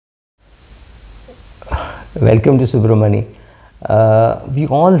Welcome to Subramani. We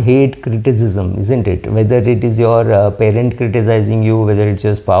all hate criticism, isn't it? Whether it is your parent criticizing you, whether it's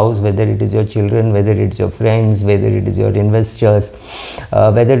your spouse, whether it is your children, whether it's your friends, whether it is your investors,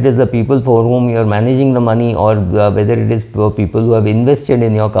 whether it is the people for whom you are managing the money, or whether it is for people who have invested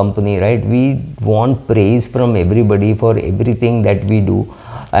in your company, right? We want praise from everybody for everything that we do,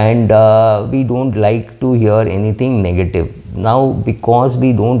 and we don't like to hear anything negative. Now, because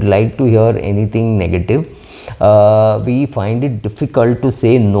we don't like to hear anything negative, we find it difficult to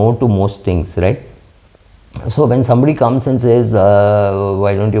say no to most things, right? So when somebody comes and says,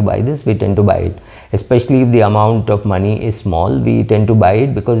 why don't you buy this, we tend to buy it. Especially if the amount of money is small, we tend to buy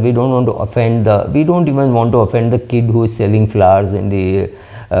it because we don't want to offend we don't even want to offend the kid who is selling flowers in the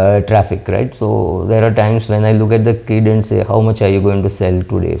traffic, right? So there are times when I look at the kid and say, how much are you going to sell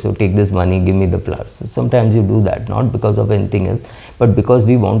today? So take this money, give me the flowers. So sometimes you do that, not because of anything else, but because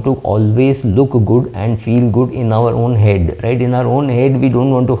we want to always look good and feel good in our own head, right? In our own head, we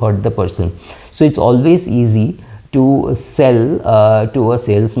don't want to hurt the person. So it's always easy to sell to a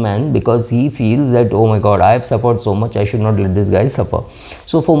salesman because he feels that, oh my God, I have suffered so much, I should not let this guy suffer.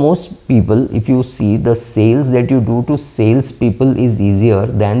 So for most people, if you see, the sales that you do to sales people is easier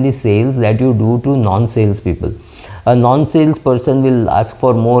than the sales that you do to non-sales people. A non-sales person will ask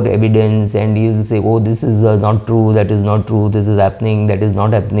for more evidence and he will say, oh, this is not true, that is not true, this is happening, that is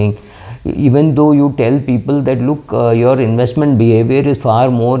not happening. Even though you tell people that, look, your investment behavior is far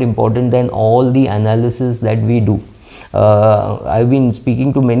more important than all the analysis that we do. I've been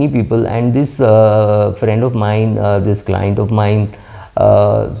speaking to many people, and this friend of mine, this client of mine,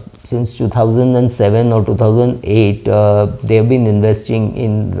 since 2007 or 2008, they have been investing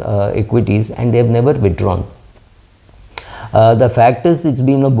in equities and they have never withdrawn. The fact is, it's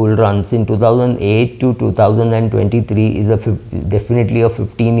been a bull run. Since 2008 to 2023 is definitely a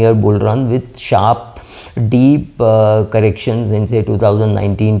 15-year bull run with sharp, deep corrections in say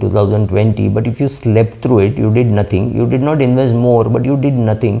 2019, 2020. But if you slept through it, you did nothing. You did not invest more, but you did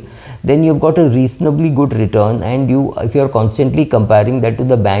nothing. Then you've got a reasonably good return, and if you are constantly comparing that to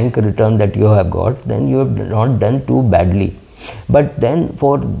the bank return that you have got, then you have not done too badly. But then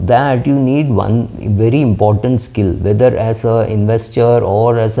for that you need one very important skill, whether as an investor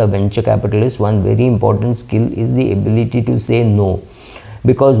or as a venture capitalist. One very important skill is the ability to say no.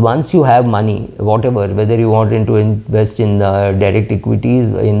 Because once you have money, whatever, whether you want to invest in direct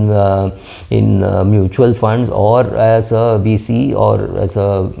equities, in mutual funds, or as a VC or as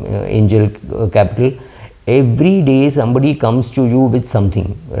a angel capital, every day somebody comes to you with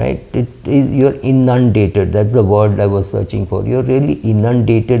something, right? You're inundated. That's the word I was searching for. You're really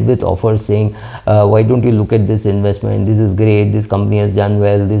inundated with offers saying, why don't you look at this investment? This is great. This company has done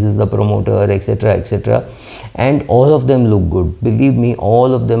well. This is the promoter, etc., etc. And all of them look good. Believe me,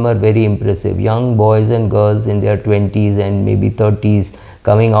 all of them are very impressive. Young boys and girls in their 20s and maybe 30s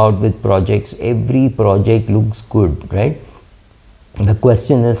coming out with projects. Every project looks good, right? The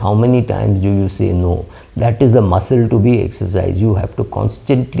question is, how many times do you say no? That is the muscle to be exercised. You have to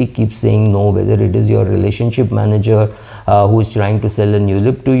constantly keep saying no, whether it is your relationship manager who is trying to sell a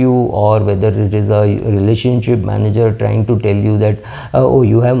ULIP to you, or whether it is a relationship manager trying to tell you that, oh,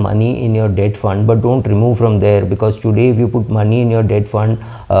 you have money in your debt fund, but don't remove from there, because today if you put money in your debt fund,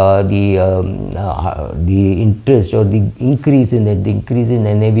 the interest or the increase in it, the increase in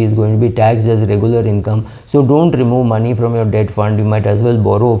NAV is going to be taxed as regular income. So don't remove money from your debt fund. You might as well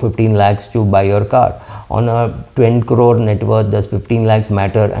borrow 15 lakhs to buy your car. On a 20 crore net worth, does 15 lakhs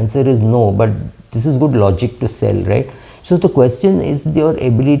matter? Answer is no, but this is good logic to sell, right? So the question is your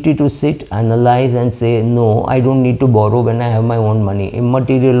ability to sit, analyze and say, no, I don't need to borrow when I have my own money,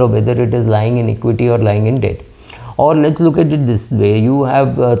 immaterial of whether it is lying in equity or lying in debt. Or let's look at it this way. You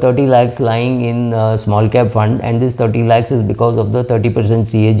have 30 lakhs lying in small cap fund, and this 30 lakhs is because of the 30%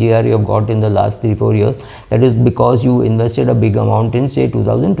 CAGR you have got in the last 3-4 years. That is because you invested a big amount in say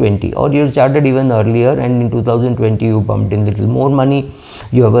 2020, or you started even earlier and in 2020 you pumped in little more money.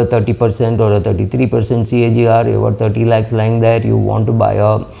 You have a 30% or a 33% CAGR, you have 30 lakhs lying there. You want to buy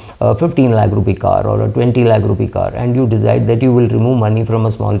a 15 lakh rupee car or a 20 lakh rupee car, and you decide that you will remove money from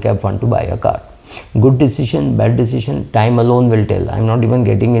a small cap fund to buy a car. Good decision, bad decision, time alone will tell. I'm not even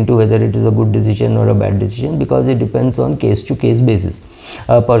getting into whether it is a good decision or a bad decision, because it depends on case to case basis.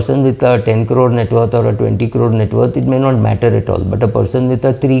 A person with a 10 crore net worth or a 20 crore net worth, it may not matter at all. But a person with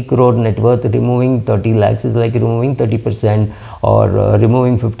a 3 crore net worth, removing 30 lakhs is like removing 30%, or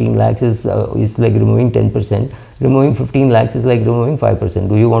removing 15 lakhs is like removing 10%. Removing 15 lakhs is like removing 5%.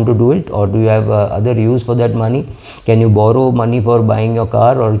 Do you want to do it, or do you have other use for that money? Can you borrow money for buying your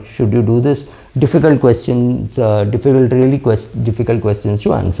car, or should you do this? difficult questions, difficult questions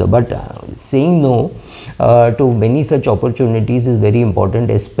to answer. But saying no to many such opportunities is very important,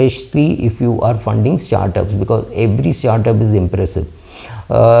 especially if you are funding startups, because every startup is impressive.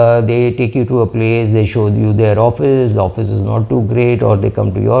 They take you to a place, they show you their office, the office is not too great, or they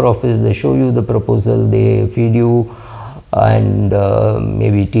come to your office, they show you the proposal, they feed you and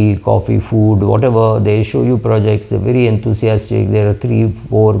maybe tea, coffee, food, whatever. They show you projects, they're very enthusiastic. There are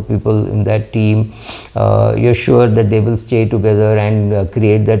 3-4 people in that team. You're sure that they will stay together and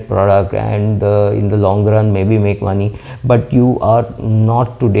create that product, and in the long run maybe make money. But you are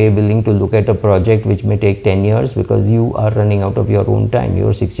not today willing to look at a project which may take 10 years because you are running out of your own time.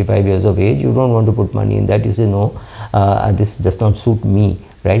 You're 65 years of age, you don't want to put money in that. You say no, this does not suit me.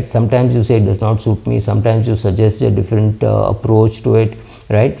 Right? Sometimes you say it does not suit me, sometimes you suggest a different approach to it,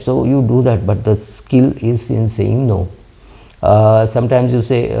 right? So you do that, but the skill is in saying no. Sometimes you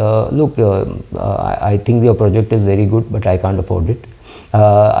say, look, I think your project is very good, but I can't afford it.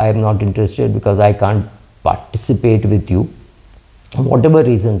 I am not interested because I can't participate with you, whatever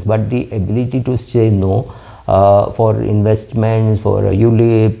reasons. But the ability to say no for investments, for a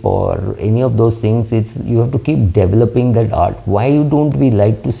ULIP or any of those things, you have to keep developing that art. Why don't we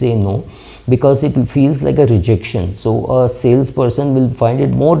like to say no? Because it feels like a rejection. So a salesperson will find it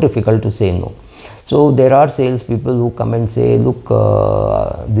more difficult to say no. So there are salespeople who come and say, look,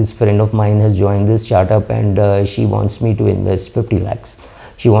 this friend of mine has joined this startup and she wants me to invest 50 lakhs.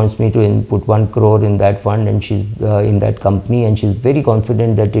 She wants me to input 1 crore in that fund, and she's in that company, and she's very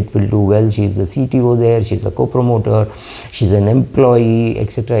confident that it will do well. She's the CTO there, she's a co-promoter, she's an employee,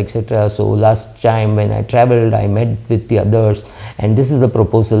 etc., etc. So last time when I traveled, I met with the others, and this is the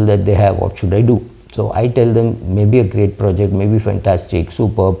proposal that they have. What should I do? So I tell them, maybe a great project, maybe fantastic,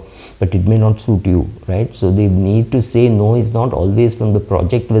 superb, but it may not suit you, right? So the need to say no is not always from the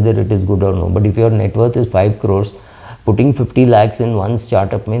project, whether it is good or no. But if your net worth is 5 crores, putting 50 lakhs in one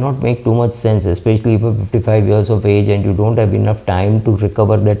startup may not make too much sense, especially if you're 55 years of age and you don't have enough time to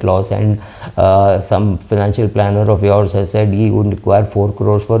recover that loss, and some financial planner of yours has said he would require 4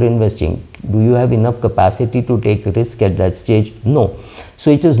 crores for investing. Do you have enough capacity to take risk at that stage? No.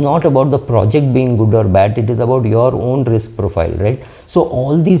 So it is not about the project being good or bad, it is about your own risk profile, right? So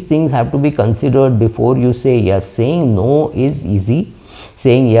all these things have to be considered before you say yes. Saying no is easy.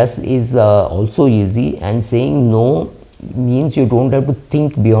 Saying yes is also easy, and saying no means you don't have to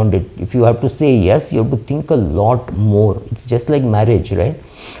think beyond it. If you have to say yes, you have to think a lot more. It's just like marriage, right?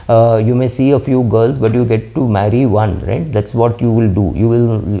 You may see a few girls, but you get to marry one, right? That's what you will do.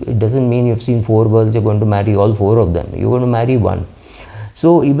 It doesn't mean you've seen 4 girls, you're going to marry all 4 of them. You're going to marry one.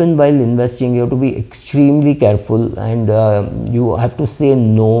 So even while investing, you have to be extremely careful, and you have to say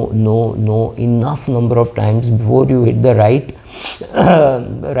no enough number of times before you hit the right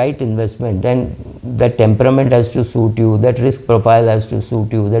right investment. And that temperament has to suit you, that risk profile has to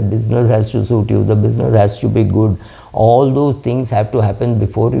suit you, that business has to suit you, the business has to be good. All those things have to happen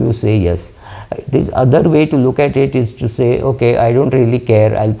before you say yes. The other way to look at it is to say, okay, I don't really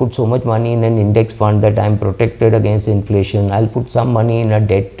care, I'll put so much money in an index fund that I'm protected against inflation. I'll put some money in a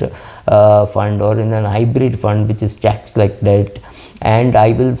debt fund or in a hybrid fund which is taxed like debt, and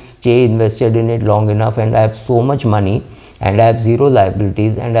I will stay invested in it long enough, and I have so much money, and I have 0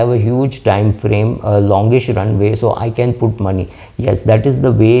 liabilities, and I have a huge time frame, a longish runway, so I can put money. Yes, that is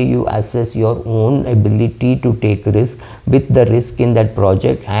the way you assess your own ability to take risk, with the risk in that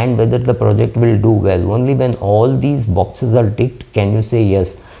project and whether the project will do well. Only when all these boxes are ticked can you say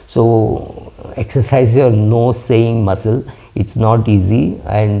yes. So exercise your no saying muscle. It's not easy,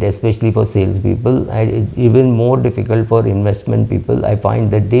 and especially for salespeople, and even more difficult for investment people. I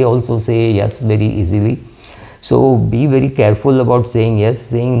find that they also say yes very easily. So be very careful about saying yes.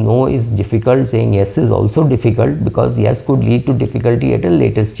 Saying no is difficult, saying yes is also difficult, because yes could lead to difficulty at a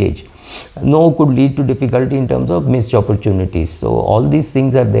later stage. No could lead to difficulty in terms of missed opportunities. So all these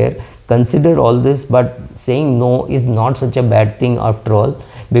things are there. Consider all this, but saying no is not such a bad thing after all,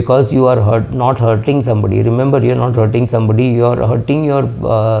 because you are not hurting somebody. Remember, you are not hurting somebody, you are hurting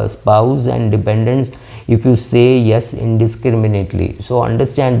your spouse and dependents if you say yes indiscriminately. So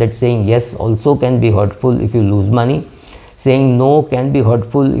understand that saying yes also can be hurtful if you lose money. Saying no can be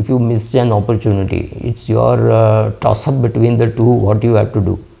hurtful if you miss an opportunity. It's your toss up between the two, what you have to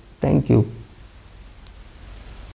do. Thank you.